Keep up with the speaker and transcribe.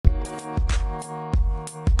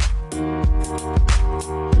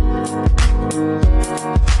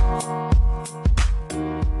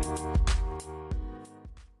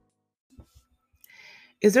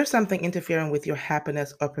Is there something interfering with your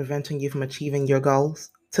happiness or preventing you from achieving your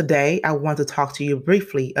goals? Today, I want to talk to you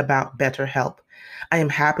briefly about BetterHelp. I am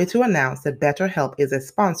happy to announce that BetterHelp is a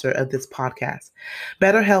sponsor of this podcast.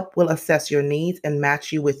 BetterHelp will assess your needs and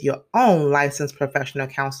match you with your own licensed professional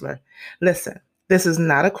counselor. Listen, this is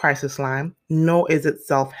not a crisis line, nor is it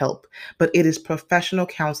self help, but it is professional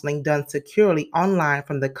counseling done securely online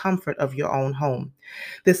from the comfort of your own home.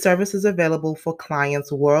 This service is available for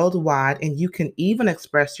clients worldwide, and you can even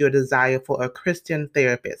express your desire for a Christian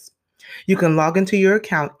therapist. You can log into your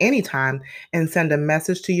account anytime and send a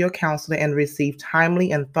message to your counselor and receive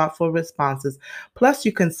timely and thoughtful responses. Plus,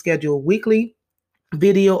 you can schedule weekly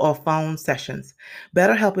video or phone sessions.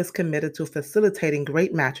 BetterHelp is committed to facilitating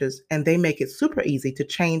great matches, and they make it super easy to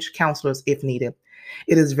change counselors if needed.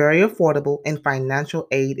 It is very affordable and financial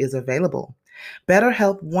aid is available.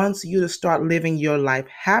 BetterHelp wants you to start living your life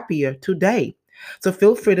happier today. So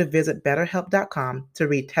feel free to visit betterhelp.com to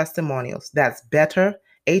read testimonials. That's better,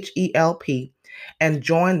 HELP, and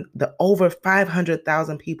join the over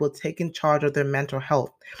 500,000 people taking charge of their mental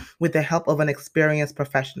health with the help of an experienced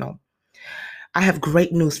professional. I have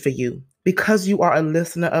great news for you. Because you are a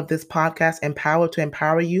listener of this podcast, Empowered to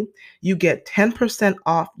Empower You, you get 10%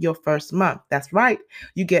 off your first month. That's right.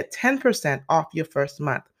 You get 10% off your first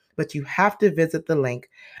month, but you have to visit the link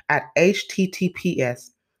at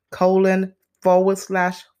https://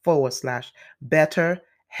 better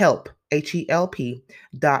help, HELP.com/be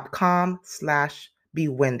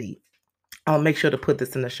Wendy. I'll make sure to put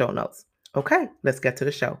this in the show notes. Okay, let's get to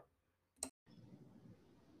the show.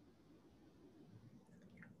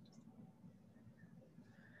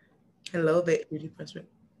 Hello there. Did you press it?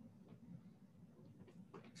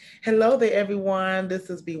 Hello there, everyone. This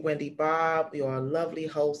is B. Wendy Bob, your lovely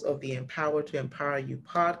host of the Empower to Empower You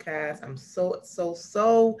podcast. I'm so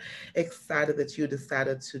excited that you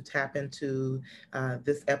decided to tap into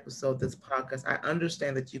this episode, this podcast. I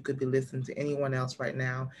understand that you could be listening to anyone else right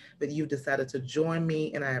now, but you've decided to join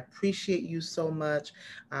me, and I appreciate you so much.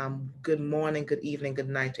 Good morning, good evening, good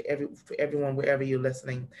night to everyone wherever you're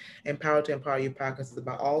listening. Empower to Empower You podcast is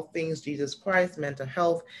about all things Jesus Christ, mental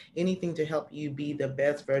health, anything to help you be the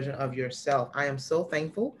best version of yourself. I am so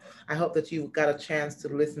thankful. I hope that you got a chance to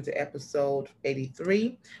listen to episode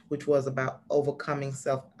 83, which was about overcoming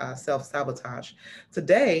self sabotage.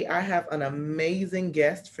 Today, I have an amazing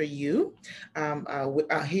guest for you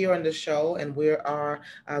here on the show, and we are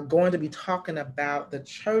going to be talking about the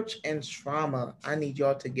church and trauma. I need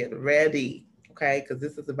y'all to get ready. Okay, because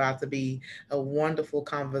this is about to be a wonderful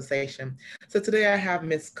conversation. So today I have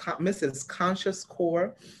Mrs. Conscious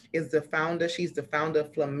Core is the founder. She's the founder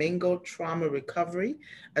of Flamingo Trauma Recovery,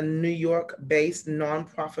 a New York-based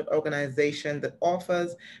nonprofit organization that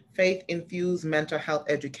offers faith-infused mental health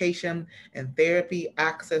education and therapy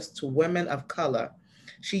access to women of color.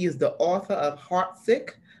 She is the author of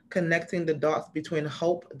Heartsick, Connecting the Dots Between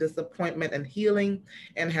Hope, Disappointment, and Healing,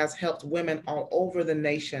 and has helped women all over the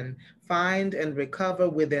nation find and recover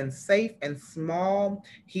within safe and small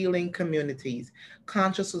healing communities.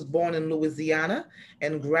 Conscious was born in Louisiana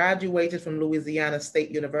and graduated from Louisiana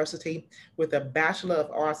State University with a Bachelor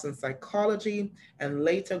of Arts in Psychology and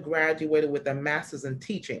later graduated with a Master's in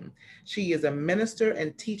Teaching. She is a minister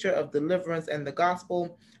and teacher of deliverance and the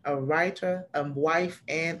gospel, a writer, a wife,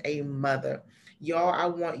 and a mother. Y'all, I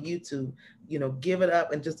want you to give it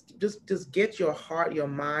up and just get your heart, your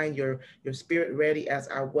mind, your spirit ready as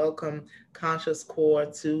I welcome Conscious Core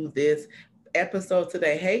to this episode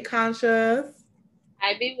today. Hey, Conscious.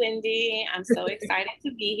 Hi, B. Wendy. I'm so excited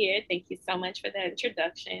to be here. Thank you so much for the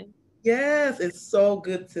introduction. Yes, it's so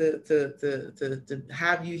good to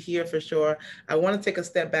have you here for sure. I want to take a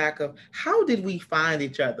step back of how did we find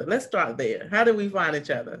each other? Let's start there. How did we find each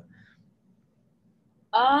other?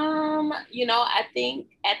 I think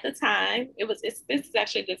at the time this is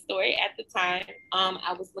actually a good story. At the time,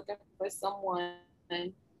 I was looking for someone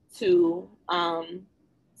to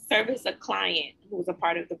service a client who was a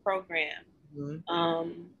part of the program.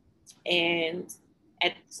 And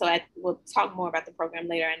we'll talk more about the program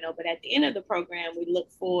later, I know, but at the end of the program, we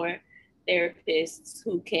look for therapists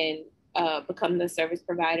who can become the service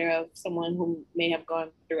provider of someone who may have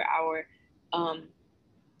gone through our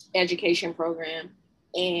education program.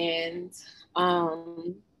 And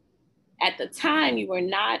at the time, you were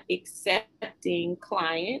not accepting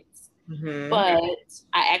clients, but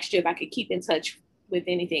I asked you if I could keep in touch with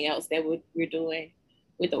anything else that we're doing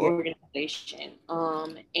with the organization.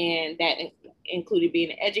 And that included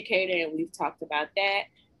being an educator, and we've talked about that.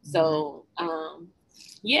 So,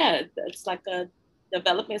 it's like a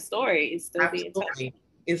development story. It's still being touched.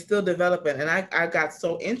 It's still developing. And I got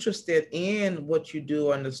so interested in what you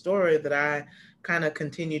do on the story that I kind of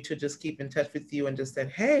continue to just keep in touch with you and just said,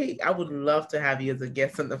 hey, I would love to have you as a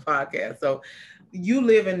guest on the podcast. So you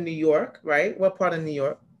live in New York, right? What part of New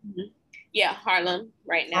York? Yeah, Harlem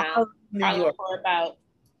right now. Harlem for about,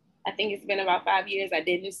 I think it's been about 5 years. I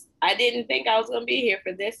didn't think I was gonna be here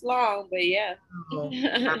for this long, but yeah. Oh,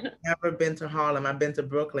 I've never been to Harlem. I've been to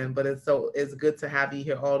Brooklyn, but it's good to have you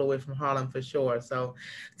here all the way from Harlem for sure. So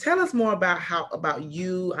tell us more about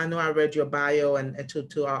you. I know I read your bio and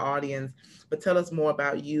to our audience, but tell us more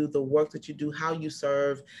about you, the work that you do, how you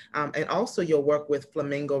serve, and also your work with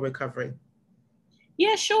Flamingo Recovery.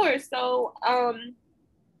 Yeah, sure. So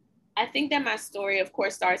I think that my story, of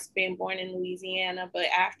course, starts being born in Louisiana, but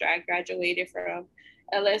after I graduated from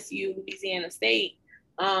LSU, Louisiana State,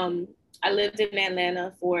 I lived in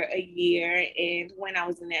Atlanta for a year. And when I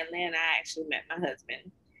was in Atlanta, I actually met my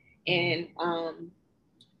husband. And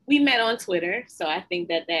we met on Twitter. So I think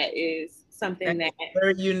that is something that's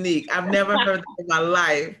very unique. I've never heard that in my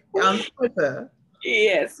life. On Twitter.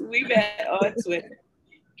 Yes, we met on Twitter.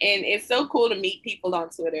 And it's so cool to meet people on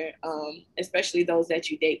Twitter, especially those that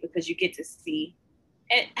you date, because you get to see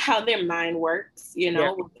how their mind works,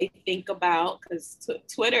 what they think about, because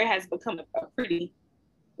Twitter has become a pretty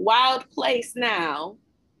wild place now.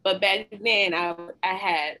 But back then, I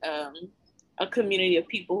had a community of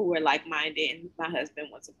people who were like-minded, and my husband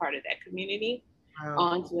was a part of that community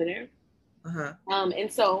on Twitter.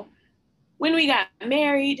 And so when we got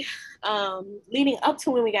married, leading up to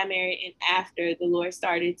when we got married and after, the Lord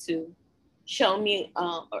started to show me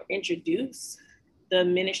or introduce the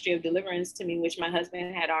ministry of deliverance to me, which my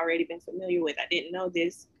husband had already been familiar with. I didn't know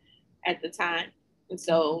this at the time. And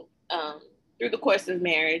so through the course of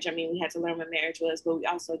marriage, we had to learn what marriage was, but we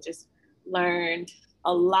also just learned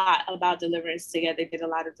a lot about deliverance together, did a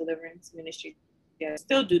lot of deliverance ministry together,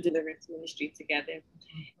 still do deliverance ministry together.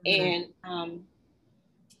 And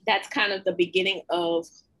that's kind of the beginning of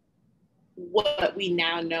what we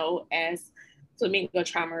now know as Flamingo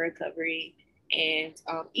Trauma Recovery and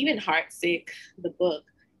even Heartsick, the book,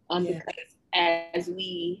 because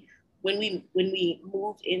when we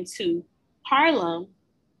moved into Harlem,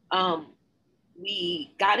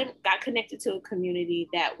 we got connected to a community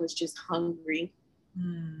that was just hungry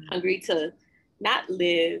to not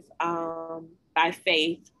live by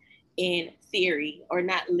faith in theory, or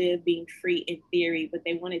not live being free in theory, but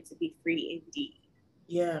they wanted to be free indeed.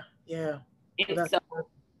 Yeah. And so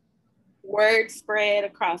word spread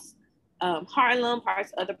across Harlem,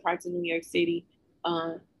 other parts of New York City,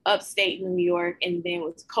 upstate New York, and then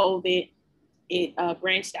with COVID, it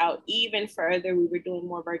branched out even further. We were doing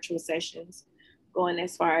more virtual sessions, going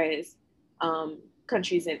as far as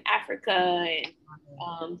countries in Africa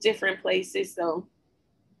and different places. So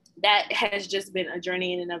that has just been a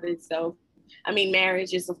journey in and of itself.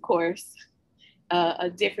 Marriage is, of course, a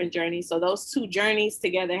different journey. So those two journeys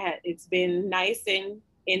together, it's been nice and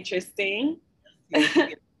interesting.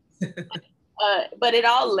 But it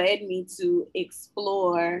all led me to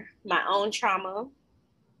explore my own trauma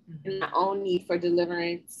and my own need for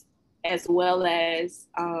deliverance, as well as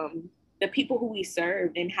the people who we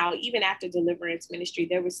served, and how even after deliverance ministry,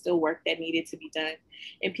 there was still work that needed to be done.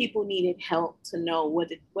 And people needed help to know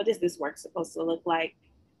what is this work supposed to look like?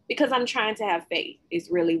 Because I'm trying to have faith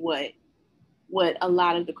is really what a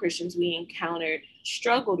lot of the Christians we encountered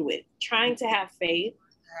struggled with, trying to have faith.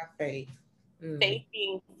 Faith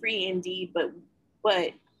being free indeed,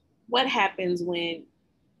 but what happens when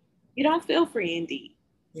you don't feel free indeed?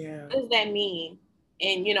 Yeah. What does that mean?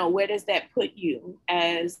 And where does that put you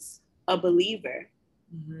as a believer?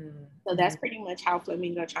 So that's pretty much how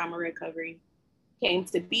Flamingo Trauma Recovery came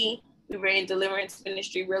to be. We were in deliverance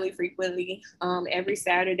ministry really frequently. Every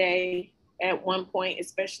Saturday at one point,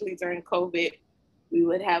 especially during COVID, we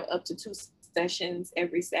would have up to 2 sessions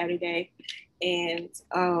every Saturday. And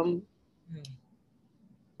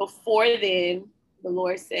before then, the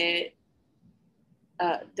Lord said,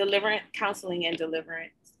 deliverance, counseling and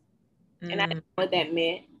deliverance. And I didn't know what that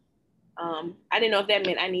meant. I didn't know if that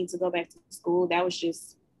meant I need to go back to school. That was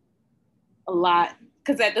just a lot.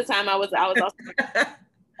 Because at the time I was also, I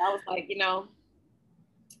was like,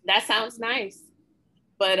 that sounds nice.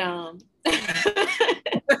 But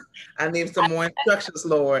I need some more instructions,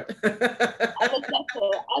 Lord. I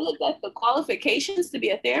looked at the qualifications to be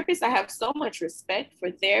a therapist. I have so much respect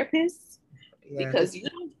for therapists because you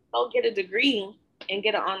don't go get a degree and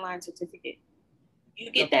get an online certificate.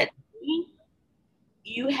 You get that degree,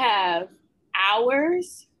 you have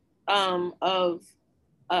hours of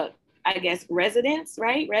I guess residence,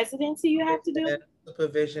 right? Residency you have to do. The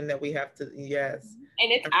provision that we have to, yes.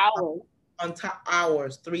 And it's hours. on top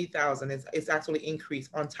hours, 3,000. It's actually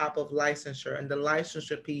increased on top of licensure, and the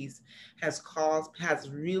licensure piece has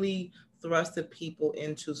really thrusted people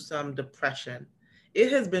into some depression.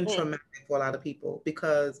 It has been traumatic for a lot of people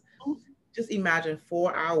because just imagine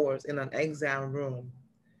 4 hours in an exam room,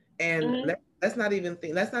 and let's not even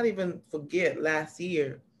think, let's not even forget last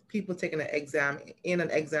year people taking an exam in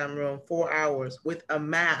an exam room 4 hours with a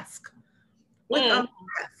mask, with a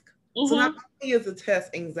mask. So not only is the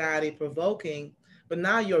test anxiety provoking, but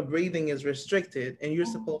now your breathing is restricted and you're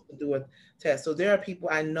supposed to do a test. So there are people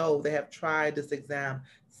I know that have tried this exam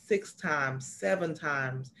 6 times, 7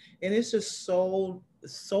 times, and it's just so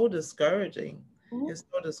discouraging. It's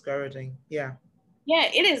so discouraging. Yeah. Yeah,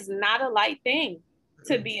 it is not a light thing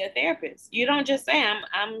to be a therapist. You don't just say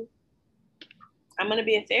I'm going to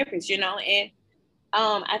be a therapist, you know, and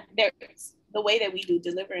there's the way that we do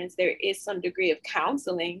deliverance, there is some degree of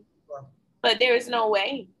counseling, but there is no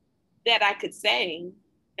way that I could say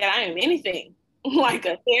that I am anything like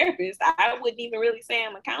a therapist. I wouldn't even really say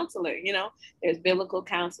I'm a counselor, you know. There's biblical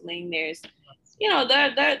counseling, there's, you know,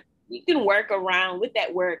 there you can work around with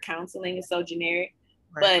that word counseling. Is so generic,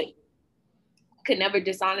 but could never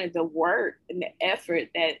dishonor the work and the effort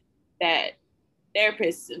that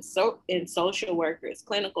therapists and social workers,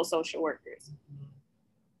 clinical social workers,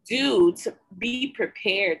 do to be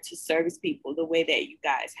prepared to service people the way that you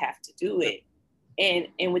guys have to do it,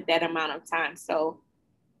 and with that amount of time. So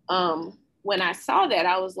when I saw that,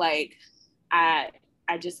 I was like, I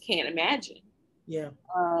just can't imagine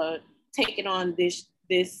taking on this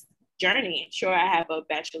journey. Sure, I have a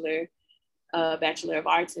bachelor of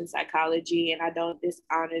arts in psychology, and I don't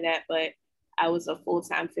dishonor that, but I was a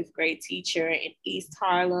full-time 5th grade teacher in East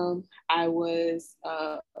Harlem. I was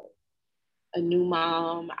a new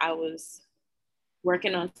mom. I was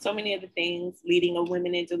working on so many other things, leading a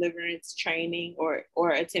women in deliverance training, or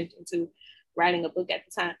attempting to, writing a book at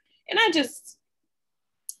the time. And I just,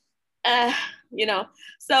 you know,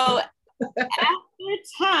 so after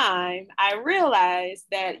time, I realized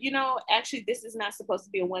that, you know, actually this is not supposed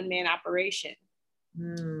to be a one-man operation.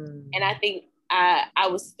 And I think I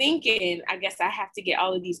was thinking, I guess I have to get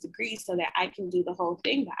all of these degrees so that I can do the whole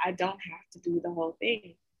thing, but I don't have to do the whole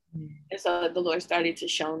thing. And so the Lord started to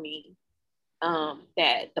show me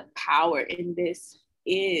that the power in this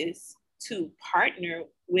is to partner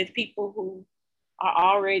with people who are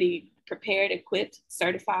already prepared, equipped,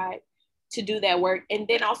 certified to do that work. And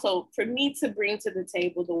then also for me to bring to the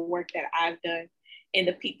table the work that I've done and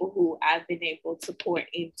the people who I've been able to pour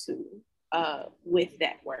into with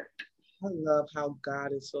that work. I love how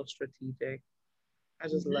God is so strategic. I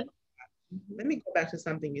just love that. Let me go back to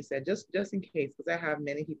something you said, just in case, because I have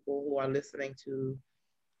many people who are listening to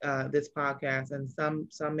this podcast, and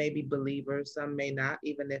some may be believers, some may not.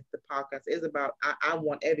 Even if the podcast is about, I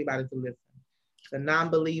want everybody to listen. The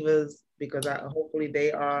non-believers, because hopefully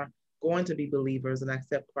they are going to be believers and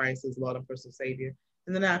accept Christ as Lord and personal Savior.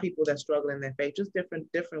 And then I have people that struggle in their faith, just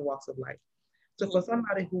different walks of life. So for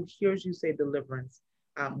somebody who hears you say deliverance,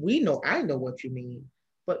 I know what you mean,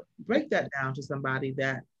 but break that down to somebody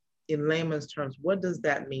that, in layman's terms, what does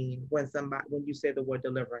that mean when you say the word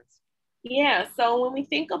deliverance? Yeah, so when we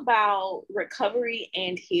think about recovery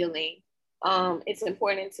and healing, it's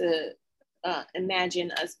important to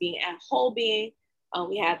imagine us being a whole being.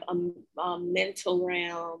 We have a mental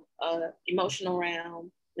realm, emotional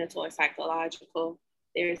realm, mental and psychological.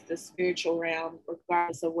 There's the spiritual realm.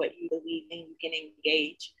 Regardless of what you believe in, you can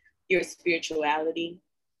engage your spirituality,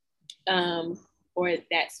 or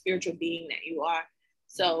that spiritual being that you are.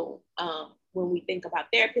 So when we think about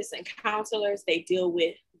therapists and counselors, they deal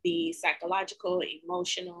with the psychological,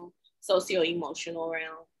 emotional, socio-emotional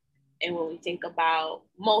realm. And when we think about,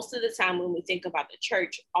 most of the time when we think about the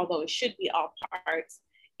church, although it should be all parts,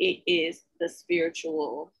 it is the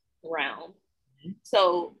spiritual realm.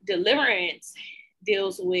 So deliverance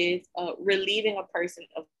deals with relieving a person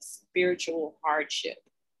of spiritual hardship.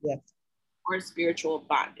 Yes. Or spiritual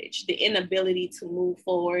bondage, the inability to move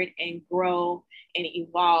forward and grow and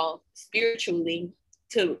evolve spiritually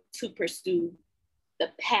to pursue the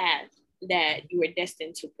path that you were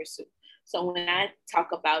destined to pursue. So when I talk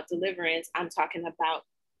about deliverance, I'm talking about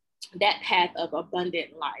that path of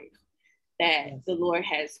abundant life that the Lord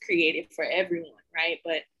has created for everyone, right?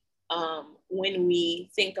 But when we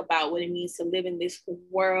think about what it means to live in this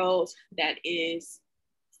world that is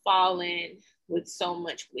fallen, with so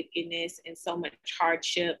much wickedness and so much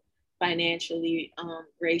hardship, financially,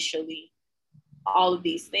 racially, all of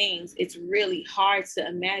these things, it's really hard to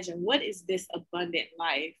imagine, what is this abundant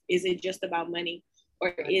life? Is it just about money,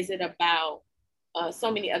 or is it about so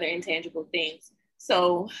many other intangible things?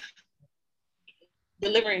 So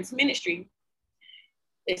deliverance ministry,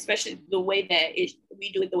 especially the way that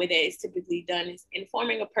we do it, the way that it's typically done, is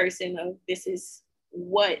informing a person of this is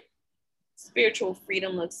what spiritual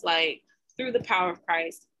freedom looks like through the power of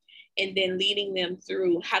Christ, and then leading them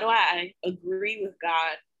through how do I agree with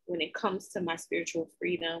God when it comes to my spiritual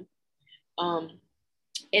freedom.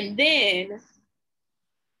 And then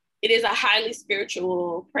it is a highly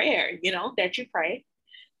spiritual prayer, that you pray.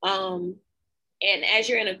 And as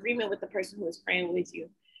you're in agreement with the person who is praying with you,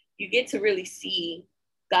 you get to really see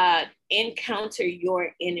God encounter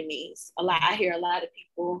your enemies. I hear a lot of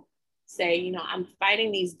people say, I'm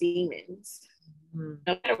fighting these demons. Mm-hmm.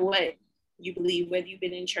 No matter what you believe, whether you've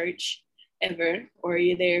been in church ever or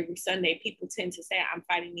you're there every Sunday, people tend to say, I'm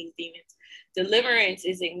fighting these demons. Deliverance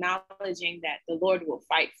is acknowledging that the Lord will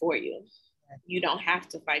fight for you. You don't have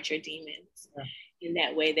to fight your demons in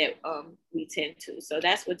that way that we tend to. So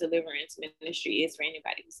that's what deliverance ministry is for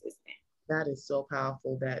anybody who's listening. That is so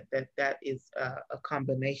powerful that is a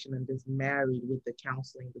combination and just married with the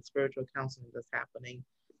counseling, the spiritual counseling that's happening.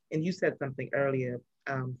 And you said something earlier,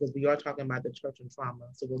 because we are talking about the church and trauma,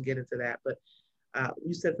 so we'll get into that. But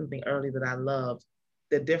you said something earlier that I loved,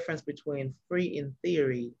 the difference between free in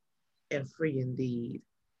theory and free indeed.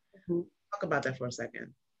 Mm-hmm. Talk about that for a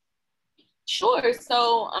second. Sure.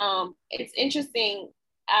 So it's interesting.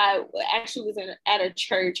 I actually was at a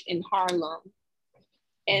church in Harlem,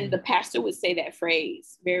 and the pastor would say that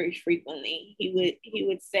phrase very frequently. He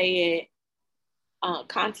would say it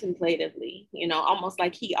contemplatively, almost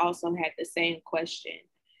like he also had the same question,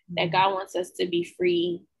 that God wants us to be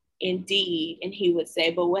free indeed. And he would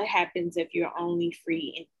say, but what happens if you're only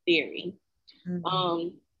free in theory? Mm-hmm.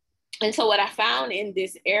 And so what I found in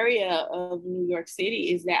this area of New York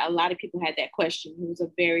City is that a lot of people had that question. He was a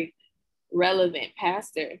very relevant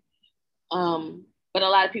pastor. But a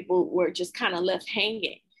lot of people were just kind of left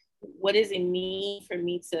hanging. What does it mean for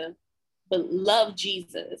me to love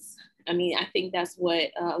Jesus? I mean, I think that's what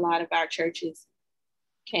a lot of our churches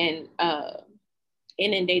can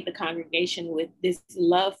inundate the congregation with, this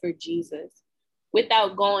love for Jesus,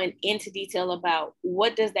 without going into detail about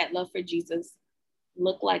what does that love for Jesus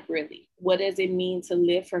look like really? What does it mean to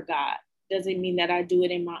live for God? Does it mean that I do it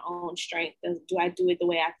in my own strength? Do I do it the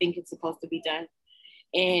way I think it's supposed to be done?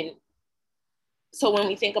 And so when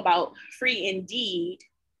we think about free indeed,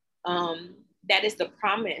 that is the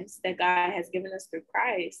promise that God has given us through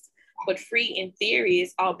Christ. But free in theory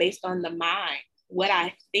is all based on the mind, what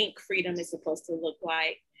I think freedom is supposed to look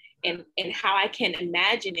like, and how I can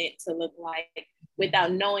imagine it to look like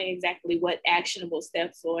without knowing exactly what actionable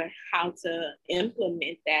steps or how to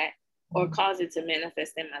implement that or cause it to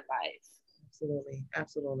manifest in my life.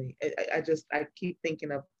 Absolutely. I keep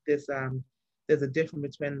thinking of this, there's a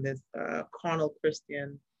difference between this carnal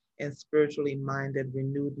Christian and spiritually minded,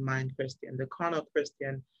 renewed mind Christian. The carnal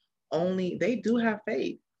Christian they do have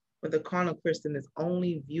faith, but the carnal Christian is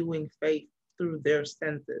only viewing faith through their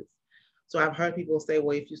senses. So I've heard people say,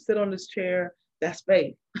 well, if you sit on this chair, that's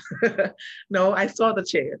faith. No, I saw the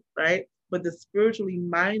chair, right? But the spiritually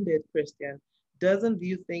minded Christian doesn't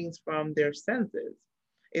view things from their senses.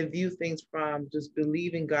 It views things from just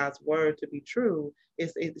believing God's word to be true.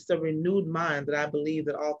 It's a renewed mind that I believe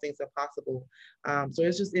that all things are possible. So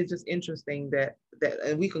it's just interesting that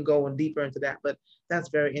and we can go deeper into that, but that's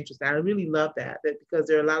very interesting. I really love that because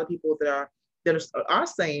there are a lot of people that are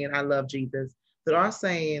saying I love Jesus, that are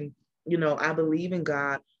saying, I believe in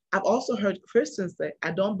God. I've also heard Christians say,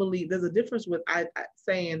 I don't believe. There's a difference with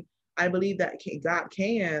saying I believe that God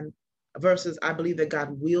can versus I believe that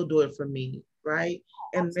God will do it for me, right?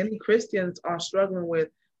 And many Christians are struggling with,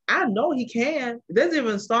 I know he can. There's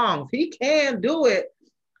even songs, he can do it.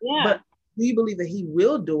 Yeah. But do you believe that he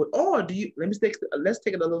will do it? Or let's take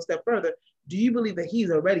it a little step further. Do you believe that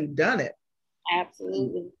he's already done it?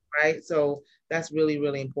 Absolutely. Right? So that's really,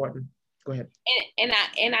 really important. Go ahead.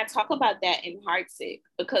 And I talk about that in Heartsick,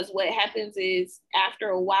 because what happens is after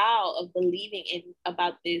a while of believing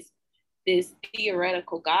about this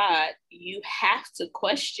theoretical God, you have to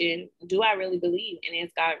question, do I really believe, and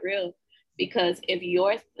is God real? Because if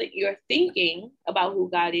your thinking about who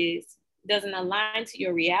God is doesn't align to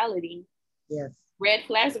your reality, yes, red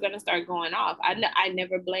flags are going to start going off. I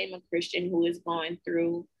never blame a Christian who is going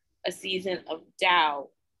through a season of doubt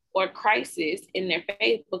or crisis in their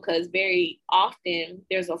faith, because very often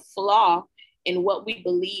there's a flaw in what we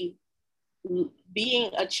believe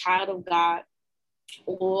being a child of God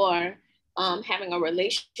or having a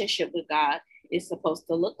relationship with God is supposed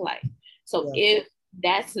to look like. So if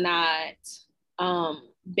that's not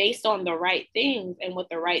based on the right things, and what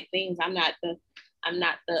the right things, I'm not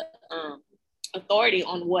the authority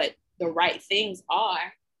on what the right things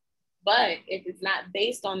are, But if it's not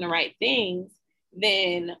based on the right things,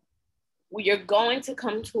 then you're going to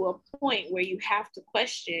come to a point where you have to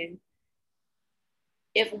question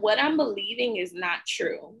if what I'm believing is not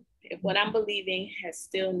true, if what I'm believing has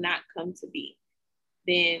still not come to be,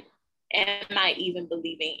 then am I even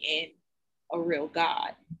believing in a real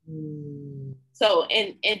God? Mm. So,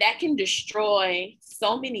 and that can destroy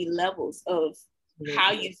so many levels of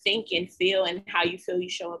how you think and feel, and how you feel you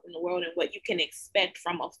show up in the world, and what you can expect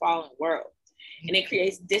from a fallen world. And it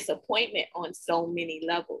creates disappointment on so many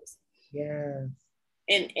levels. Yes.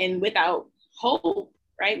 And without hope,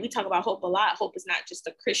 right? We talk about hope a lot. Hope is not just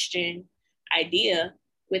a Christian idea.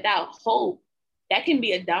 Without hope, that can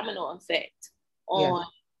be a domino effect on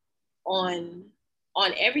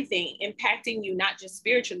everything, impacting you, not just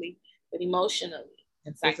spiritually, but emotionally,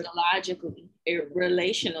 and psychologically,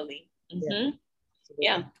 relationally. Mm-hmm.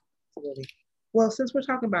 Yeah. Absolutely. Well, since we're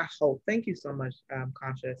talking about hope, thank you so much,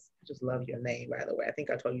 Conscious. I just love your name, by the way. I think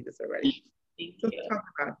I told you this already. Let's talk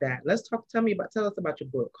about that. Tell us about your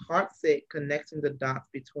book, Heartsick: Connecting the Dots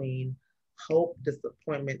Between Hope,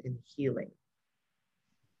 Disappointment, and Healing.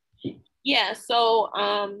 Yeah, so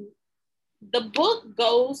the book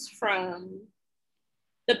goes from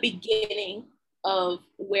the beginning of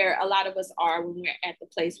where a lot of us are when we're at the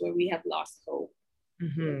place where we have lost hope.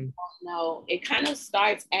 Mm-hmm. No, it kind of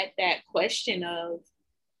starts at that question of,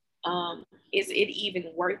 is it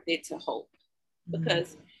even worth it to hope?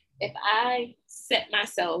 Because if I set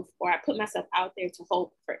myself, or I put myself out there to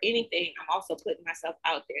hope for anything, I'm also putting myself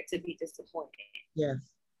out there to be disappointed. Yes.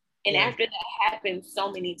 And after that happens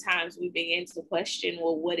so many times, we begin to question,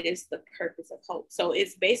 well, what is the purpose of hope? So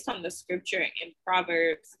it's based on the scripture in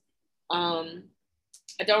Proverbs.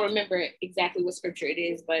 I don't remember exactly what scripture it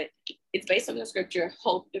is, but it's based on the scripture,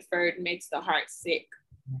 hope deferred makes the heart sick.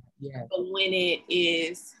 Yeah. But when it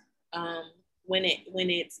is, when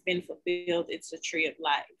it's been fulfilled, it's a tree of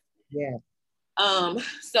life. Yeah.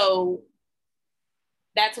 So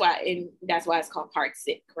that's why it's called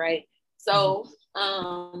Heartsick, right? So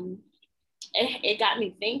it got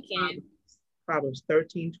me thinking. Proverbs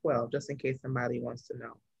 13:12, just in case somebody wants to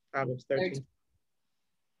know. Proverbs 13.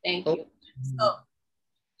 Thank you.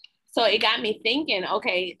 So it got me thinking,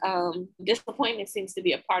 okay, disappointment seems to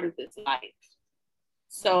be a part of this life.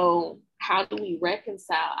 So how do we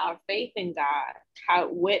reconcile our faith in God? How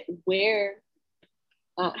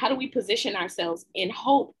do we position ourselves in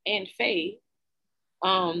hope and faith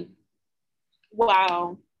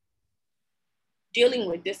while dealing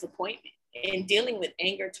with disappointment and dealing with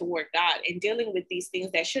anger toward God and dealing with these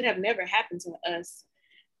things that should have never happened to us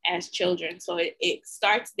as children? So it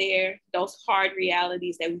starts there, those hard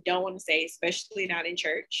realities that we don't want to say, especially not in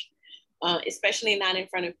church, especially not in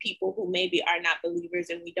front of people who maybe are not believers,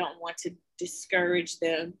 and we don't want to discourage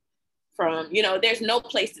them from, there's no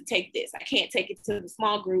place to take this. I can't take it to the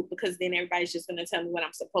small group because then everybody's just going to tell me what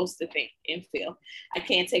I'm supposed to think and feel. I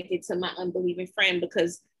can't take it to my unbelieving friend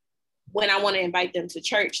because when I want to invite them to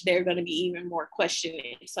church, they're going to be even more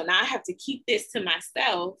questioning. So now I have to keep this to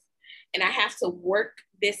myself, and I have to work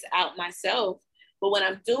this out myself. But what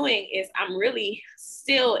I'm doing is I'm really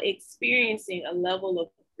still experiencing a level of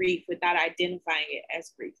grief without identifying it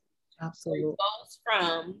as grief. Absolutely. It goes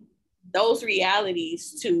from those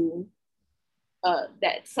realities to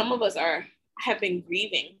that some of us have been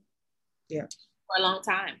grieving for a long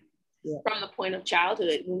time. Yeah. From the point of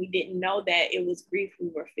childhood, when we didn't know that it was grief we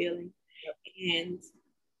were feeling. Yep. And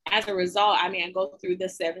as a result, I go through the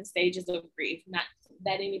 7 stages of grief. Not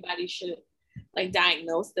that anybody should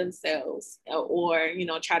diagnose themselves or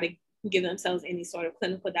try to give themselves any sort of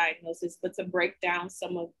clinical diagnosis, but to break down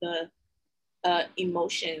some of the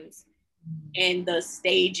emotions and the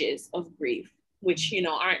stages of grief, which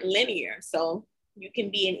aren't linear. So you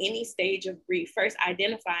can be in any stage of grief. First,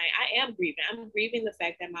 identifying, I am grieving. I'm grieving the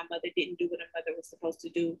fact that my mother didn't do what a mother was supposed to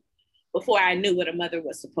do before I knew what a mother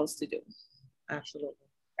was supposed to do. Absolutely.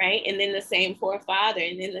 Right? And then the same for a father.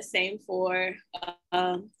 And then the same for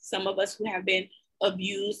some of us who have been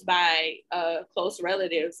abused by close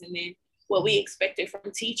relatives. And then what we expected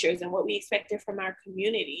from teachers and what we expected from our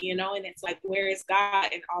community, and it's like, where is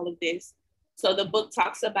God in all of this? So the book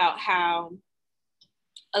talks about how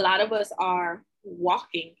a lot of us are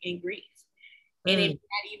walking in grief. And it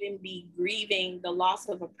might even be grieving the loss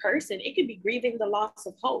of a person. It could be grieving the loss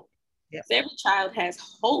of hope. Yep. So every child has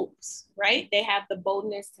hopes, right? They have the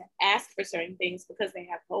boldness to ask for certain things because they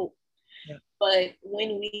have hope. Yep. But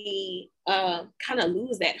when we kind of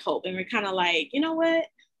lose that hope and we're kind of like, you know what?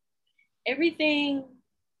 Everything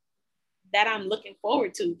that I'm looking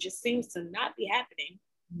forward to just seems to not be happening.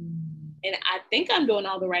 And I think I'm doing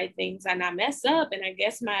all the right things and I mess up. And I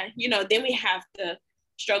guess then we have to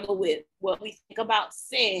struggle with what we think about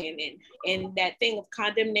sin and that thing of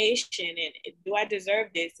condemnation and do I deserve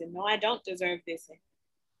this? And no, I don't deserve this. And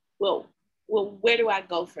well, where do I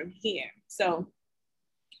go from here? So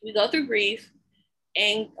we go through grief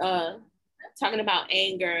and talking about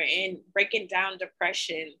anger and breaking down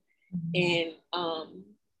depression and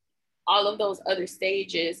all of those other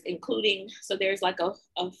stages, including, so there's like a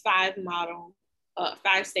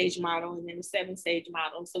 5-stage model and then a 7-stage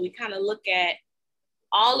model. So we kind of look at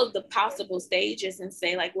all of the possible stages and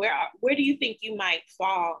say, like, where do you think you might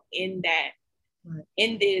fall in that, right,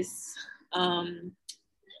 in this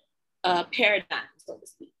paradigm, so to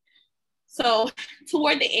speak. So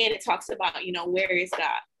toward the end, it talks about, you know, where is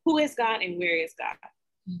God? Who is God and where is God?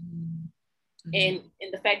 And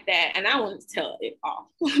the fact that, and I won't tell it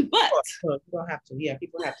all, but you don't have to. Yeah,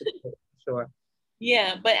 people have to do it, sure.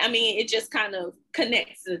 Yeah, but I mean, it just kind of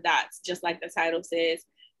connects the dots, just like the title says.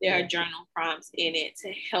 There are journal prompts in it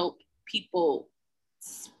to help people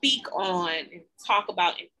speak on and talk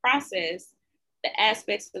about and process the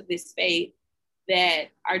aspects of this faith that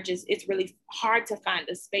are just, it's really hard to find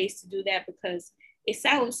a space to do that because it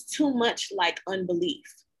sounds too much like unbelief.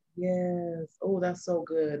 Yes. Oh, that's so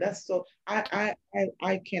good. That's so, I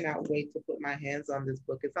cannot wait to put my hands on this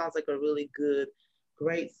book. It sounds like a really good,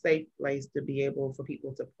 great, safe place to be able for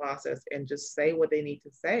people to process and just say what they need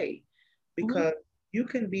to say. Because you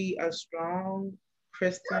can be a strong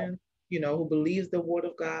Christian, you know, who believes the word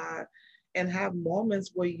of God and have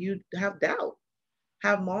moments where you have doubt,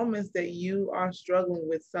 have moments that you are struggling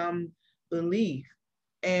with some belief,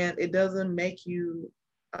 and it doesn't make you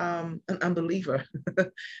an unbeliever,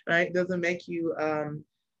 right? It doesn't make you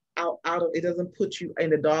out of, it doesn't put you in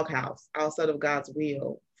the doghouse outside of God's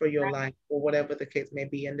will for your life or whatever the case may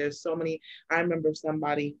be. And there's so many, I remember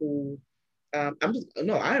somebody who, I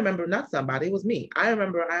remember not somebody, it was me. I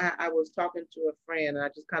remember I was talking to a friend and I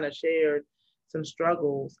just kind of shared some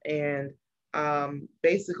struggles, and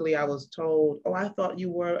basically I was told, oh, I thought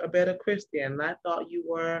you were a better Christian. And I thought you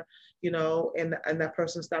were, you know, and that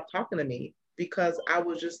person stopped talking to me because I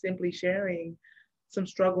was just simply sharing some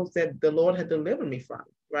struggles that the Lord had delivered me from,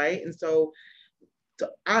 right? And so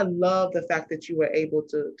I love the fact that you were able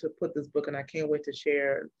to put this book, and I can't wait to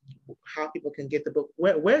share how people can get the book.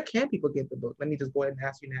 Where can people get the book? Let me just go ahead and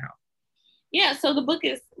ask you now. Yeah, so the book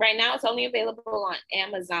is, right now it's only available on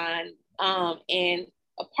Amazon. And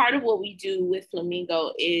a part of what we do with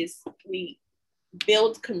Flamingo is we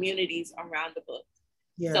build communities around the book.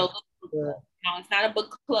 Yeah. So you know, it's not a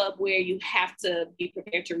book club where you have to be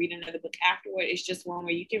prepared to read another book afterward. It's just one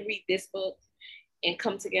where you can read this book and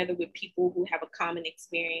come together with people who have a common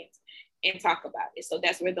experience and talk about it. So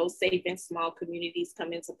that's where those safe and small communities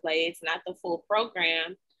come into play. It's not the full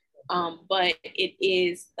program, but it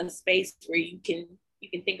is a space where you can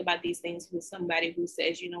think about these things with somebody who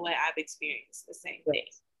says, you know what, I've experienced the same thing.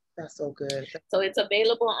 That's so good. So it's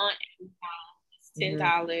available on Amazon. It's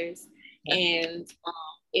 $10. And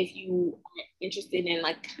if you are interested in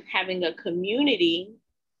like having a community,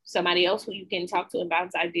 somebody else who you can talk to and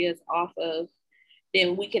bounce ideas off of,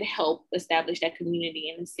 then we can help establish that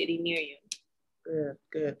community in a city near you.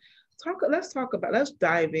 Good. Let's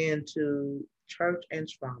dive into church and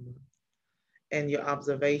trauma and your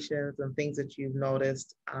observations and things that you've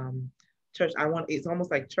noticed. Church, it's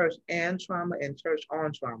almost like church and trauma and church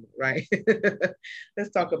on trauma, right?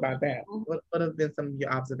 Let's talk about that. What have been some of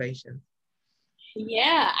your observations?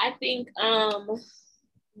 Yeah, I think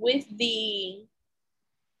with the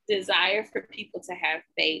desire for people to have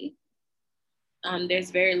faith,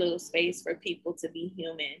 there's very little space for people to be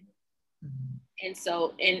human. And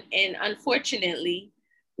so, and unfortunately,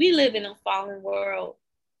 we live in a fallen world.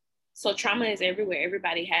 So trauma is everywhere.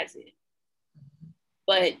 Everybody has it.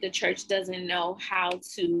 But the church doesn't know how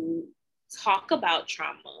to talk about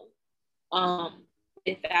trauma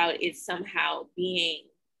without it somehow being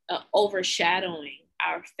overshadowing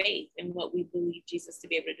our faith and what we believe Jesus to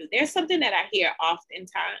be able to do. There's something that I hear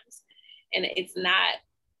oftentimes, and it's not,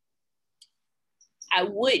 I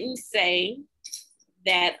wouldn't say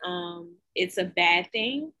that it's a bad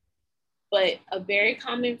thing, but a very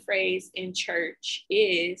common phrase in church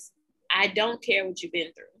is, I don't care what you've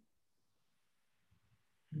been through.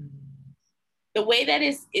 The way that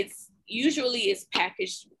it's usually is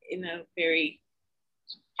packaged in a very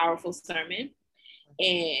powerful sermon.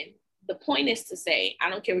 And the point is to say, I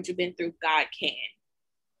don't care what you've been through, God can,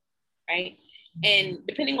 right? And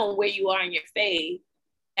depending on where you are in your faith,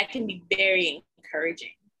 that can be very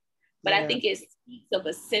encouraging. But I think it speaks of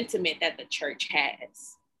a sentiment that the church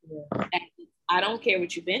has. I don't care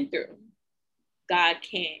what you've been through, God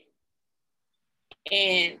can.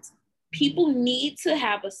 And people need to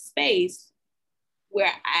have a space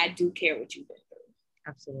where I do care what you've been through.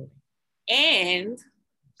 Absolutely. And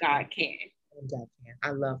God can. And God can.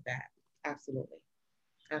 I love that. Absolutely.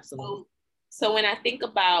 Absolutely. So when I think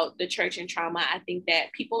about the church and trauma, I think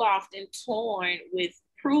that people are often torn with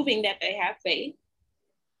proving that they have faith,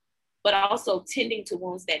 but also tending to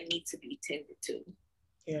wounds that need to be tended to.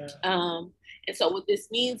 Yeah. And so what this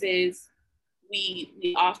means is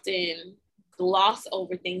we often gloss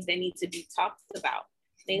over things that need to be talked about,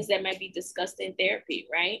 things that might be discussed in therapy,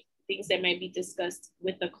 right? Things that might be discussed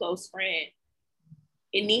with a close friend.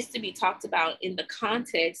 It needs to be talked about in the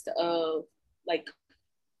context of, like,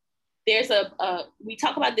 there's we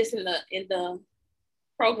talk about this in the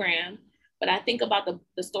program, but I think about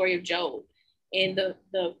the story of Job, and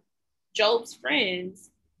the Job's friends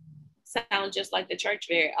sound just like the church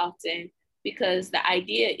very often, because the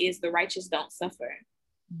idea is the righteous don't suffer.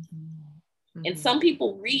 Mm-hmm. And some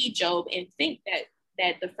people read Job and think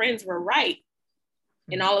that the friends were right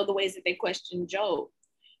in all of the ways that they question Job.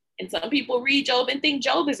 And some people read Job and think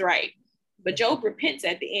Job is right, but Job repents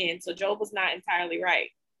at the end. So Job was not entirely right.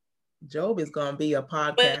 Job is going to be a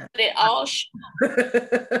podcast. But it all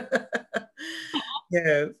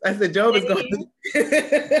yes, I said Job is going to be.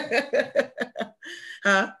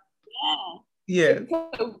 Huh? Yeah.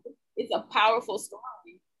 It's a powerful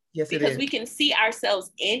story. Yes, because it is. We can see ourselves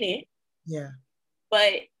in it. Yeah.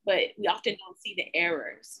 But we often don't see the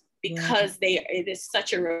errors because it is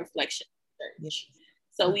such a reflection of the church. Yes.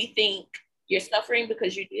 So we think you're suffering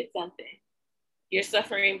because you did something. You're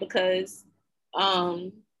suffering because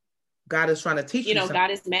God is trying to teach you something.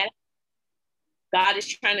 God is mad. God is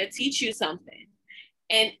trying to teach you something.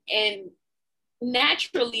 And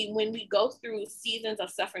naturally, when we go through seasons of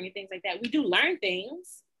suffering and things like that, we do learn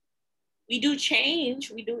things. We do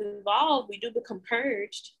change. We do evolve. We do become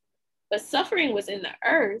purged. But suffering was in the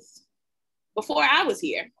earth before I was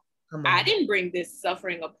here. I didn't bring this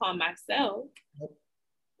suffering upon myself. Nope.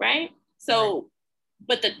 Right? So,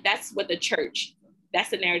 but that's what the church, that's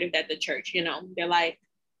the narrative that the church, they're like,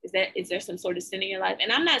 is there some sort of sin in your life?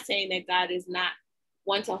 And I'm not saying that God is not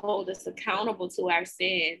one to hold us accountable to our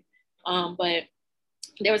sin. But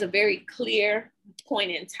there was a very clear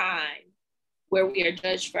point in time where we are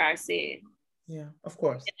judged for our sin. Yeah, of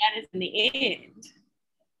course. And that is in the end.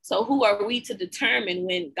 So who are we to determine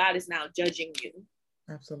when God is now judging you?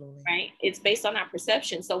 Absolutely. Right? It's based on our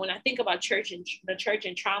perception. So when I think about the church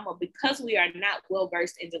and trauma, because we are not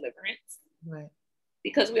well-versed in deliverance, right?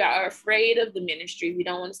 Because we are afraid of the ministry, we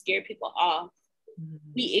don't want to scare people off.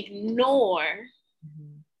 Mm-hmm. We ignore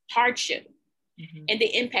hardship and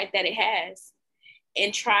the impact that it has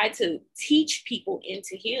and try to teach people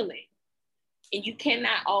into healing. And you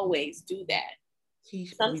cannot always do that.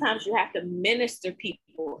 Sometimes you have to minister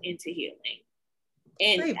people into healing.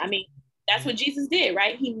 And I mean, that's what Jesus did,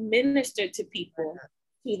 right? He ministered to people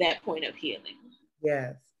to that point of healing.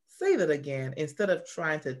 Yes. Say that again. Instead of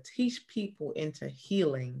trying to teach people into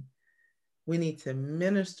healing, we need to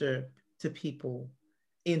minister to people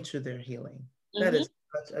into their healing. Mm-hmm. That is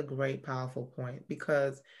such a great, powerful point,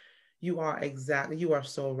 because you are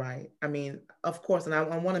so right. I mean, of course, and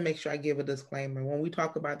I want to make sure I give a disclaimer. When we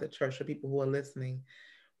talk about the church, for people who are listening,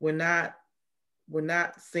 we're not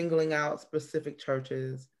singling out specific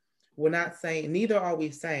churches. We're not saying, neither are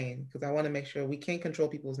we saying, because I want to make sure we can't control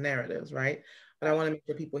people's narratives, right? But I want to make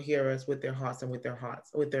sure people hear us with their hearts and with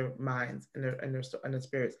their minds and their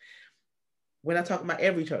spirits. We're not talking about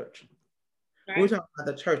every church. Right. We're talking about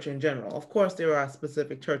the church in general. Of course, there are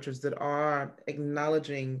specific churches that are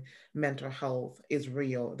acknowledging mental health is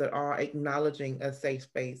real, that are acknowledging a safe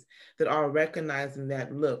space, that are recognizing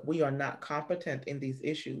that, look, we are not competent in these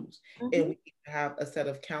issues. Mm-hmm. And we need to have a set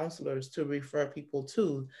of counselors to refer people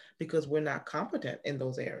to, because we're not competent in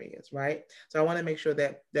those areas, right? So I want to make sure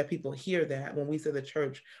that people hear that when we say the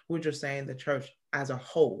church, we're just saying the church as a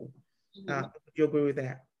whole. Mm-hmm. Do you agree with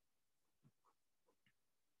that?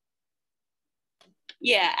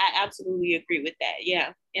 Yeah, I absolutely agree with that.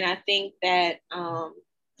 Yeah. And I think that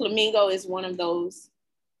Flamingo is one of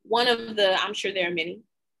the, I'm sure there are many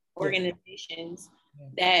organizations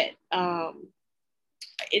that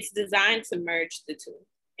it's designed to merge the two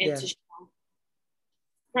and to show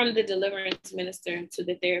from the deliverance minister to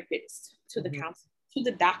the therapist, to the counselor, to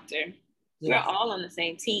the doctor. We're all on the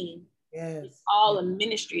same team. Yes. It's all a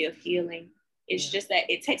ministry of healing. It's just that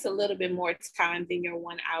it takes a little bit more time than your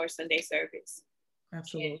 1 hour Sunday service.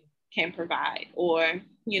 Absolutely. Can provide. Or,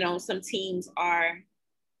 some teams are,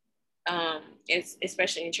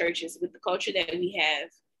 especially in churches, with the culture that we have,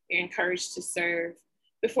 you're encouraged to serve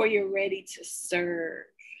before you're ready to serve.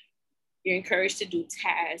 You're encouraged to do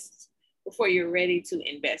tasks before you're ready to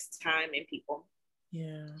invest time in people.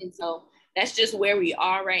 Yeah. And so that's just where we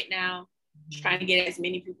are right now, trying to get as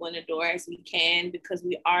many people in the door as we can, because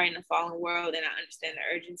we are in a fallen world, and I understand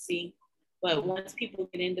the urgency. But once people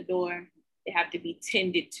get in the door, they have to be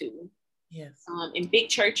tended to. Yes. In big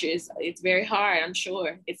churches, it's very hard, I'm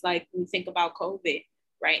sure. It's like we think about COVID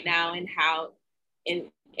right now, and how in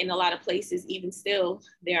a lot of places, even still,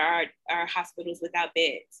 there are hospitals without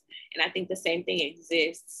beds. And I think the same thing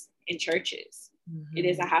exists in churches. It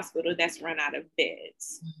is a hospital that's run out of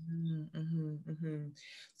beds.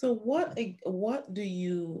 So what do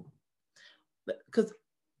you, because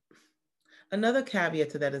another caveat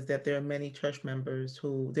to that is that there are many members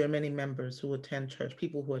who attend church,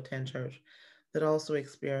 people who attend church, that also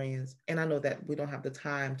experience, and I know that we don't have the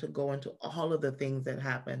time to go into all of the things that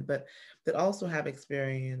happen, but that also have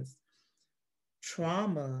experienced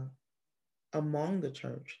trauma among the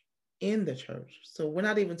church, in the church. So we're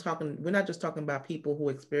not just talking about people who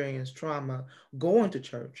experience trauma going to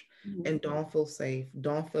church and don't feel safe,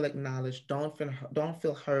 don't feel acknowledged, don't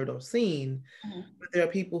feel heard or seen. But there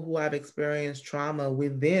are people who have experienced trauma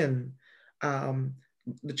within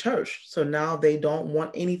the church. So now they don't want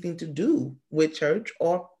anything to do with church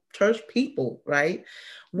or church people, right?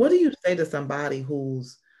 What do you say to somebody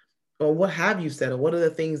or what have you said, or what are the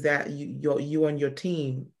things that you and your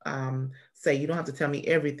team say? You don't have to tell me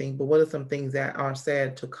everything, but what are some things that are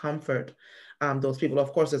said to comfort those people?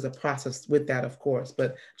 Of course, there's a process with that, of course,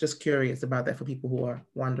 but just curious about that for people who are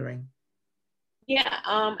wondering. Yeah,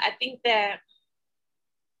 I think that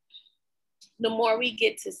the more we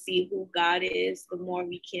get to see who God is, the more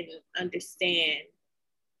we can understand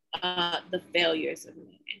the failures of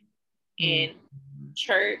man. And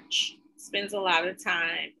church spends a lot of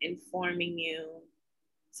time informing you.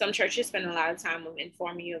 Some churches spend a lot of time of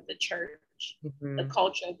informing you of the church, the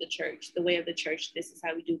culture of the church, the way of the church. This is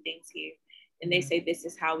how we do things here. And they say, this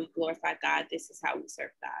is how we glorify God. This is how we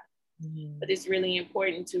serve God. But it's really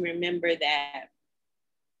important to remember that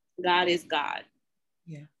God is God.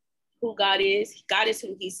 Yeah. Who God is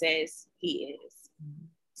who he says he is.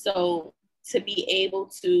 So to be able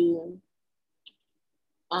to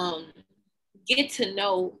get to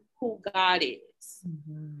know who God is,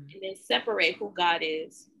 and then separate who God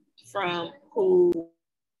is from who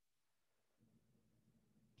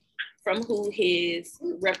his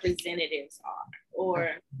representatives are, or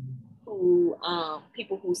who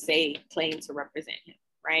people who claim to represent him,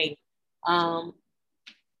 right?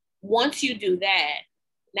 Once you do that,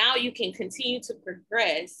 now you can continue to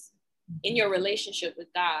progress in your relationship with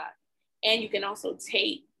God. And you can also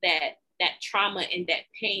take that trauma and that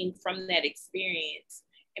pain from that experience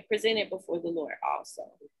and present it before the Lord also.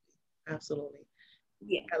 Absolutely.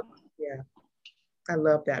 Yeah. Yeah. I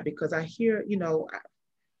love that, because I hear,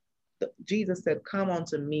 Jesus said, come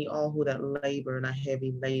unto me, all who that labor and are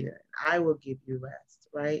heavy laden, I will give you rest,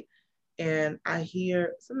 right? And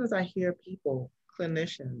sometimes I hear people,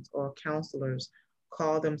 clinicians or counselors,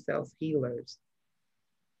 call themselves healers.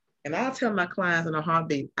 And I'll tell my clients in a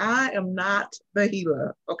heartbeat, I am not the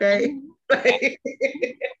healer, okay?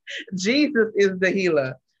 Jesus is the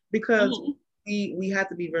healer, because we have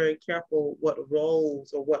to be very careful what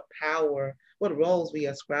roles we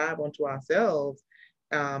ascribe onto ourselves,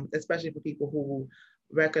 especially for people who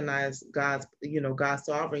recognize God's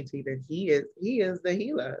sovereignty, that He is the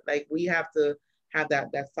healer. Like, we have to have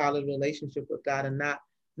that solid relationship with God, and not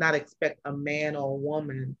expect a man or a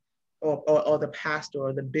woman or the pastor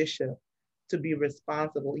or the bishop to be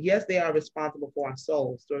responsible. Yes, they are responsible for our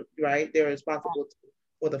souls, right? They're responsible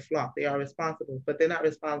for the flock. They are responsible, but they're not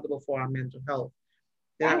responsible for our mental health.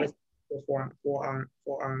 They're not responsible for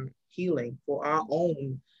our healing, for our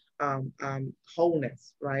own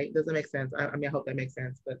wholeness, right? Does that make sense? I mean, I hope that makes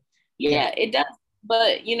sense. But yeah, it does.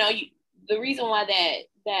 But the reason why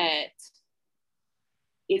that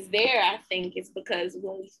is there, I think, is because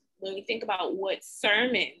when we think about what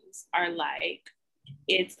sermons are like,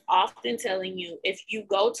 it's often telling you, if you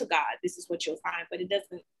go to God, this is what you'll find, but it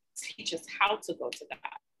doesn't teach us how to go to God.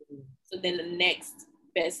 So then the next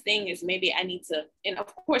best thing is, maybe I need to, and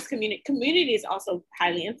of course, community is also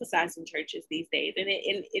highly emphasized in churches these days, and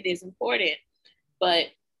it is important, but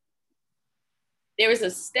there is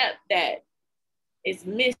a step that is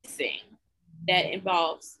missing that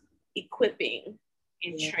involves equipping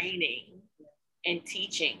and training and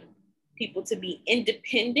teaching people to be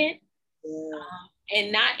independent,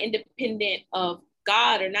 and not independent of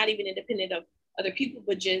God, or not even independent of other people,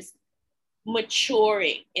 but just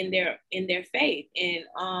maturing in their faith.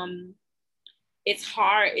 And it's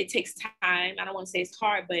hard. It takes time. I don't want to say it's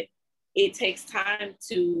hard, but it takes time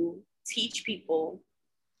to teach people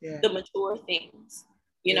the mature things,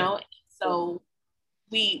 you know? So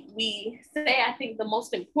we say, I think, the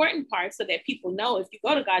most important part, so that people know, if you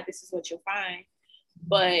go to God, this is what you'll find.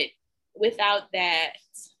 But without that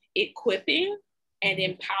equipping and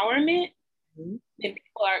empowerment, then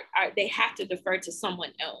people are they have to defer to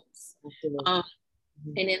someone else.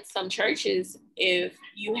 And in some churches, if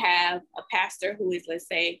you have a pastor who is, let's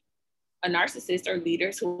say, a narcissist, or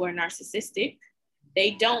leaders who are narcissistic,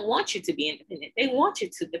 they don't want you to be independent. They want you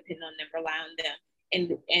to depend on them, rely on them,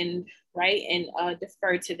 and right, and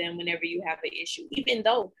defer to them whenever you have an issue, even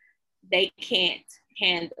though they can't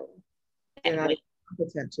handle that.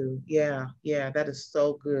 Competent to. Yeah, that is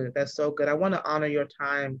so good. That's so good. I want to honor your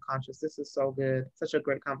time, Conscious. This is so good. Such a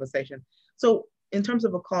great conversation. So in terms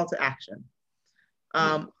of a call to action,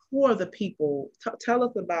 who are the people? Tell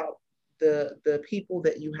us about the people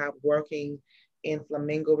that you have working in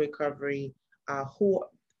Flamingo Recovery, who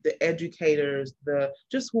the educators,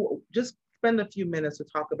 just spend a few minutes to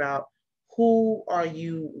talk about who are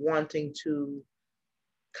you wanting to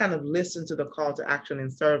kind of listen to the call to action in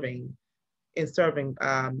serving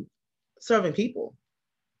people.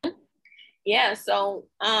 Yeah, so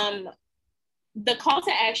the call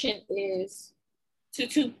to action is to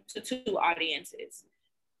two audiences.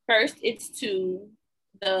 First, it's to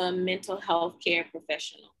the mental health care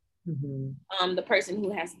professional, the person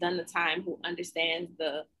who has done the time, who understands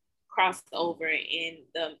the crossover in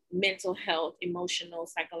the mental health, emotional,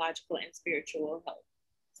 psychological, and spiritual health.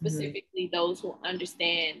 Specifically, those who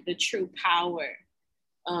understand the true power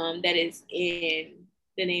that is in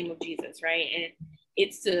the name of Jesus, right? And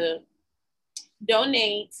it's to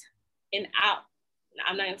donate an hour,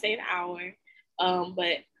 I'm not gonna say an hour,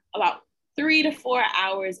 but about 3 to 4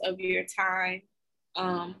 hours of your time.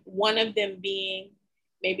 One of them being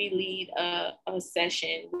maybe lead a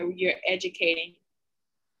session where you're educating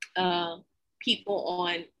people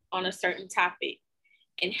on a certain topic,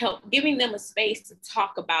 and giving them a space to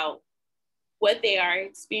talk about what they are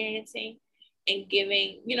experiencing, and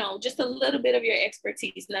giving, just a little bit of your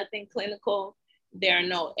expertise, nothing clinical. There are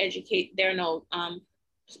no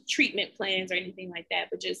treatment plans or anything like that,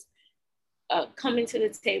 but just coming to the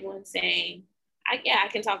table and saying, I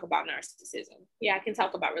can talk about narcissism. Yeah, I can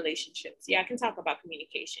talk about relationships. Yeah, I can talk about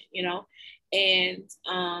communication, and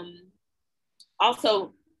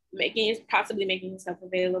also possibly making yourself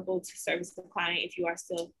available to service the client if you are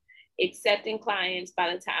still accepting clients by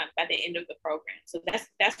the end of the program. So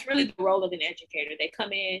that's really the role of an educator. They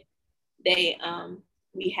come in,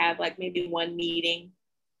 we have like maybe one meeting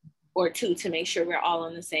or two to make sure we're all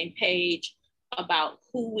on the same page about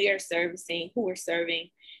who we are servicing, who we're serving,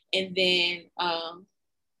 and then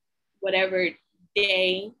whatever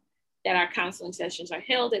day that our counseling sessions are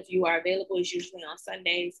held, if you are available, is usually on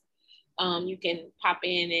Sundays. You can pop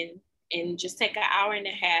in and just take an hour and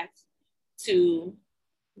a half to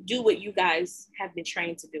do what you guys have been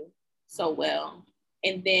trained to do so well.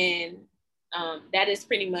 And then that is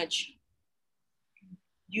pretty much,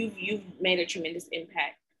 you've made a tremendous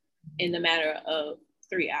impact in the matter of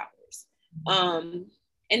 3 hours.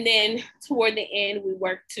 And then toward the end, we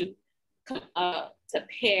work to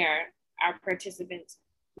pair our participants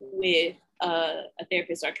with a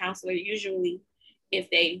therapist or counselor. Usually, if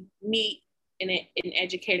they meet an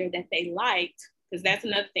educator that they liked, because that's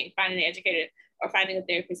another thing, finding an educator or finding a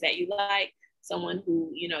therapist that you like, someone who,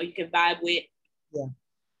 you can vibe with. Yeah.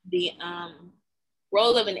 The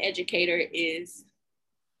role of an educator is,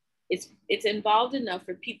 it's involved enough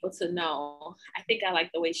for people to know, I think I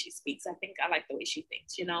like the way she speaks. I think I like the way she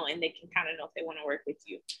thinks, and they can kind of know if they want to work with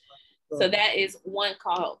you. So that is one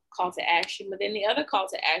call to action. But then the other call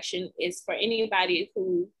to action is for anybody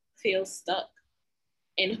who feels stuck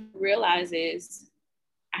and who realizes,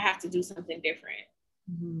 I have to do something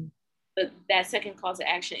different. But that second call to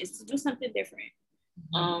action is to do something different.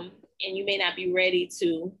 And you may not be ready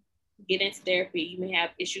to get into therapy. You may have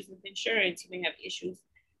issues with insurance. You may have issues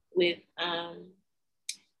with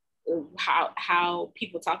how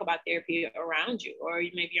people talk about therapy around you, or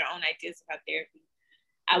maybe your own ideas about therapy.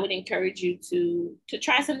 I would encourage you to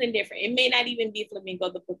try something different. It may not even be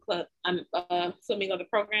Flamingo the book club, Flamingo the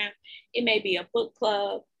program. It may be a book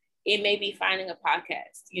club. It may be finding a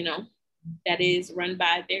podcast, that is run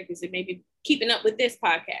by a therapist. It may be keeping up with this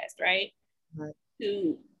podcast, right?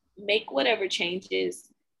 To make whatever changes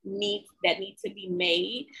that need to be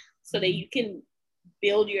made so that you can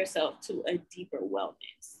build yourself to a deeper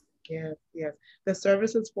wellness. Yes. The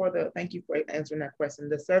services thank you for answering that question.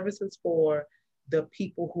 The services for the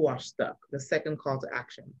people who are stuck, the second call to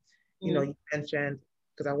action. You mentioned,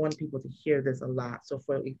 because I want people to hear this a lot. So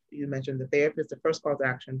you mentioned the therapist, the first call to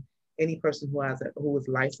action, any person who is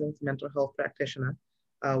licensed mental health practitioner,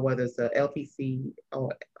 whether it's a LPC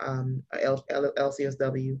or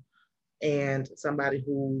LCSW, and somebody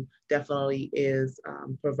who definitely is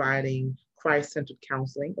providing Christ-centered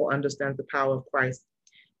counseling or understands the power of Christ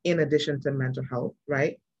in addition to mental health,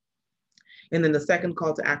 right? And then the second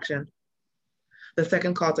call to action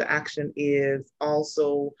is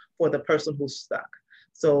also for the person who's stuck.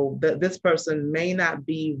 So this person may not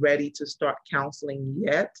be ready to start counseling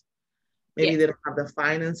yet. Maybe they don't have the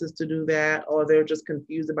finances to do that, or they're just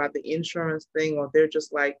confused about the insurance thing, or they're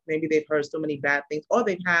just like, maybe they've heard so many bad things, or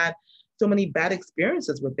they've had so many bad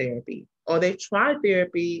experiences with therapy, or they've tried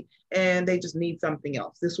therapy and they just need something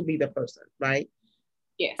else. This will be the person, right?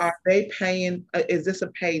 Yes. Are they paying, is this a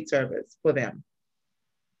paid service for them?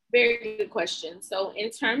 Very good question. So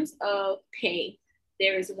in terms of pay,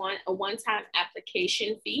 there is a one-time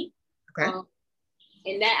application fee. Okay.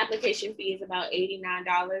 And that application fee is about $89.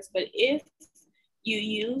 But if you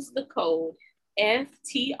use the code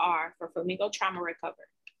FTR for Flamingo Trauma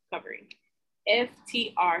Recovery,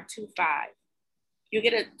 FTR25, you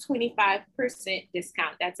get a 25%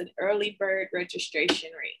 discount. That's an early bird registration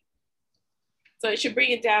rate. So it should bring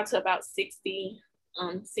it down to about 60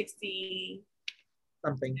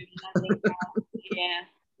 something.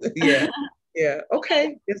 Yeah. Yeah.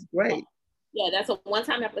 Okay. It's great. Yeah, that's a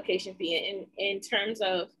one-time application fee. In terms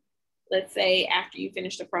of, let's say after you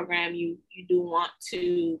finish the program, you do want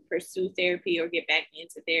to pursue therapy or get back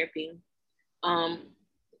into therapy.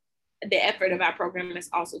 The effort of our program is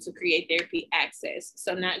also to create therapy access.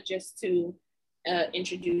 So not just to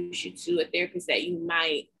introduce you to a therapist that you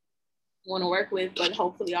might want to work with, but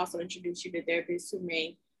hopefully also introduce you to therapists who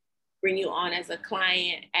may bring you on as a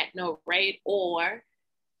client at no rate, or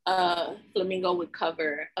Flamingo would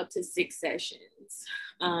cover up to 6 sessions.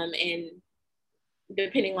 And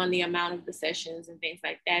depending on the amount of the sessions and things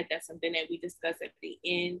like that, that's something that we discuss at the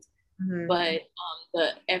end. Mm-hmm. But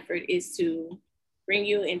the effort is to bring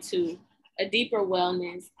you into a deeper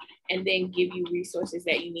wellness and then give you resources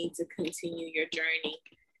that you need to continue your journey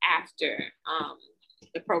after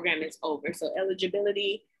the program is over. So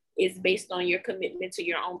eligibility is based on your commitment to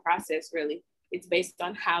your own process, really. It's based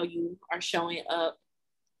on how you are showing up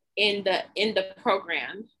in the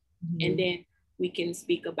program. Mm-hmm. And then we can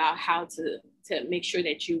speak about how to make sure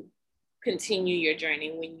that you continue your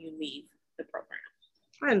journey when you leave the program.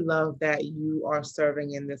 I love that you are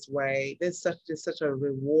serving in this way. It's such a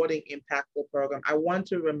rewarding, impactful program. I want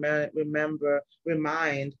to remind,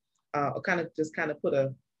 kind of put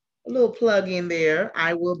a little plug in there.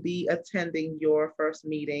 I will be attending your first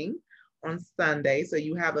meeting on Sunday. So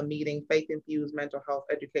you have a meeting, Faith-Infused Mental Health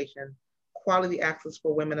Education, Quality Access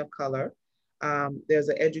for Women of Color.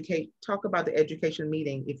 There's talk about the education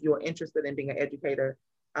meeting if you're interested in being an educator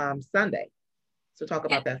Sunday. So talk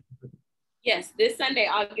about that. Yes, this Sunday,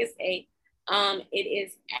 August 8th, it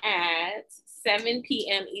is at 7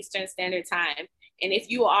 p.m. Eastern Standard Time. And if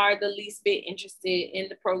you are the least bit interested in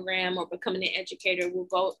the program or becoming an educator,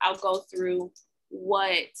 I'll go through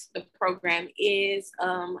what the program is,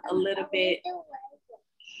 a little bit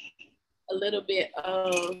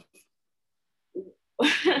of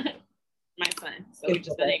my son. So we're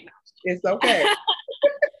just gonna acknowledge. It's okay.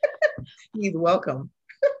 He's welcome.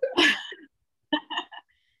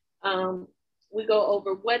 We go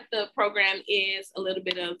over what the program is, a little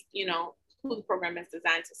bit of, who the program is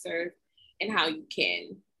designed to serve and how you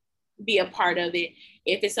can be a part of it.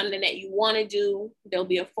 If it's something that you want to do, there'll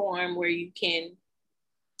be a form where you can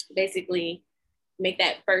basically make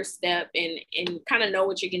that first step and kind of know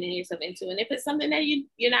what you're getting yourself into. And if it's something that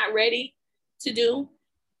you're not ready to do,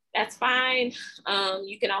 that's fine.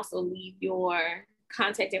 You can also leave your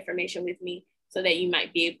contact information with me so that you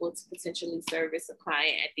might be able to potentially service a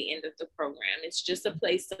client at the end of the program. It's just a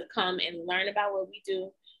place to come and learn about what we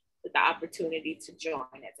do with the opportunity to join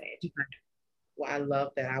as an educator. Well, I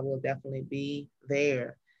love that. I will definitely be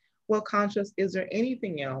there. Well, Conscious, is there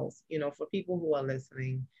anything else, for people who are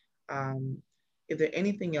listening, is there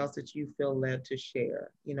anything else that you feel led to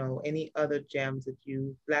share? Any other gems that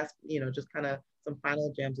just kind of some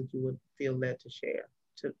final gems that you would feel led to share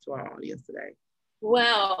to our audience today?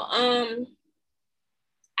 Well,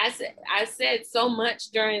 I said so much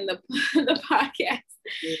during the podcast.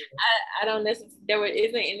 Yeah. I don't necessarily, there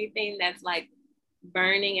isn't anything that's like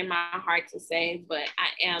burning in my heart to say, but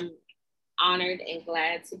I am honored and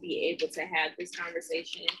glad to be able to have this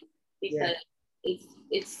conversation because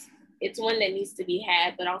it's one that needs to be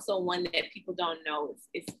had, but also one that people don't know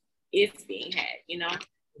it's being had,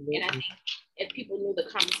 Mm-hmm. And I think if people knew the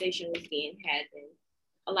conversation was being had, then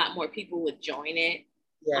a lot more people would join it.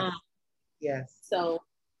 Yes. Yes. So,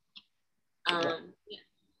 yeah.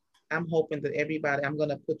 I'm hoping that everybody, I'm going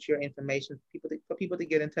to put your information for people to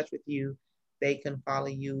get in touch with you. They can follow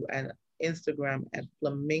you on Instagram at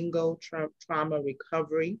Flamingo Trauma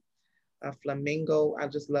Recovery. Flamingo, I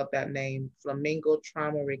just love that name. Flamingo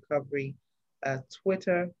Trauma Recovery.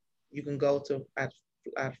 Twitter, you can go to at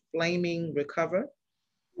Flaming Recover.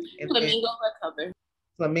 Flamingo Recover.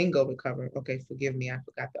 Flamingo Recover. Okay, forgive me, I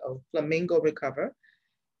forgot the O. Flamingo Recover.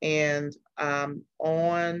 And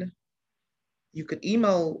you could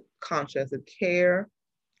email Conscious at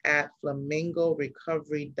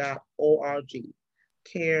care@flamingorecovery.org.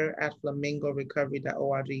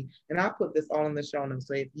 care@flamingorecovery.org. And I'll put this all in the show notes.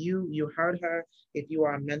 So if you heard her, if you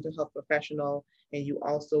are a mental health professional and you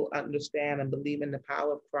also understand and believe in the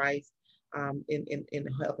power of Christ, in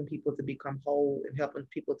helping people to become whole and helping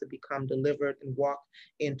people to become delivered and walk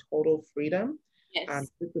in total freedom, yes.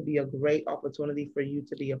 This would be a great opportunity for you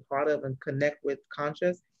to be a part of and connect with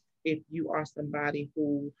Conscious. If you are somebody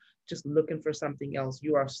who just looking for something else,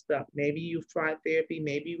 you are stuck. Maybe you've tried therapy,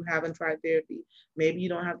 maybe you haven't tried therapy, maybe you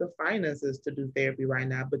don't have the finances to do therapy right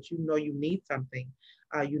now, but you know you need something.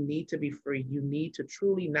 You need to be free. You need to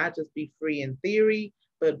truly not just be free in theory,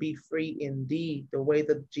 but be free indeed, the way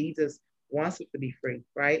that Jesus wants us to be free,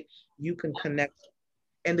 right? You can connect.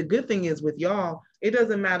 And the good thing is with y'all, it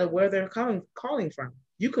doesn't matter where they're calling from.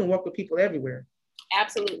 You can work with people everywhere.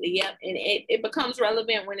 Absolutely, yep. And it becomes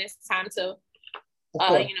relevant when it's time to,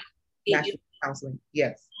 counseling. Yes,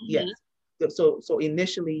 mm-hmm. Yes. So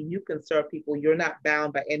initially, you can serve people. You're not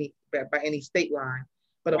bound by any state line.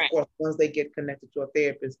 But of course, once they get connected to a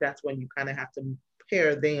therapist, that's when you kind of have to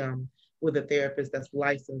pair them with a therapist that's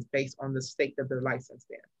licensed based on the state that they're licensed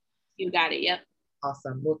in. You got it. Yep.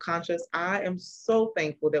 Awesome. Well, Conscious, I am so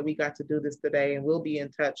thankful that we got to do this today, and we'll be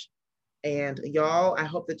in touch. And y'all, I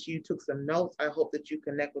hope that you took some notes. I hope that you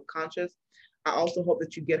connect with Conscious. I also hope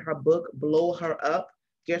that you get her book, Blow Her Up.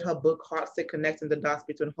 Get her book, Heartsick: Connecting the Dots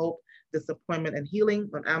Between Hope, Disappointment, and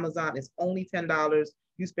Healing, on Amazon. It's only $10.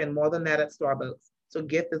 You spend more than that at Starbucks. So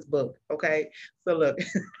get this book, okay? So look,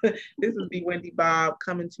 this is B. Wendy Bob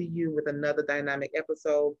coming to you with another dynamic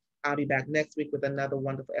episode. I'll be back next week with another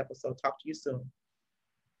wonderful episode. Talk to you soon.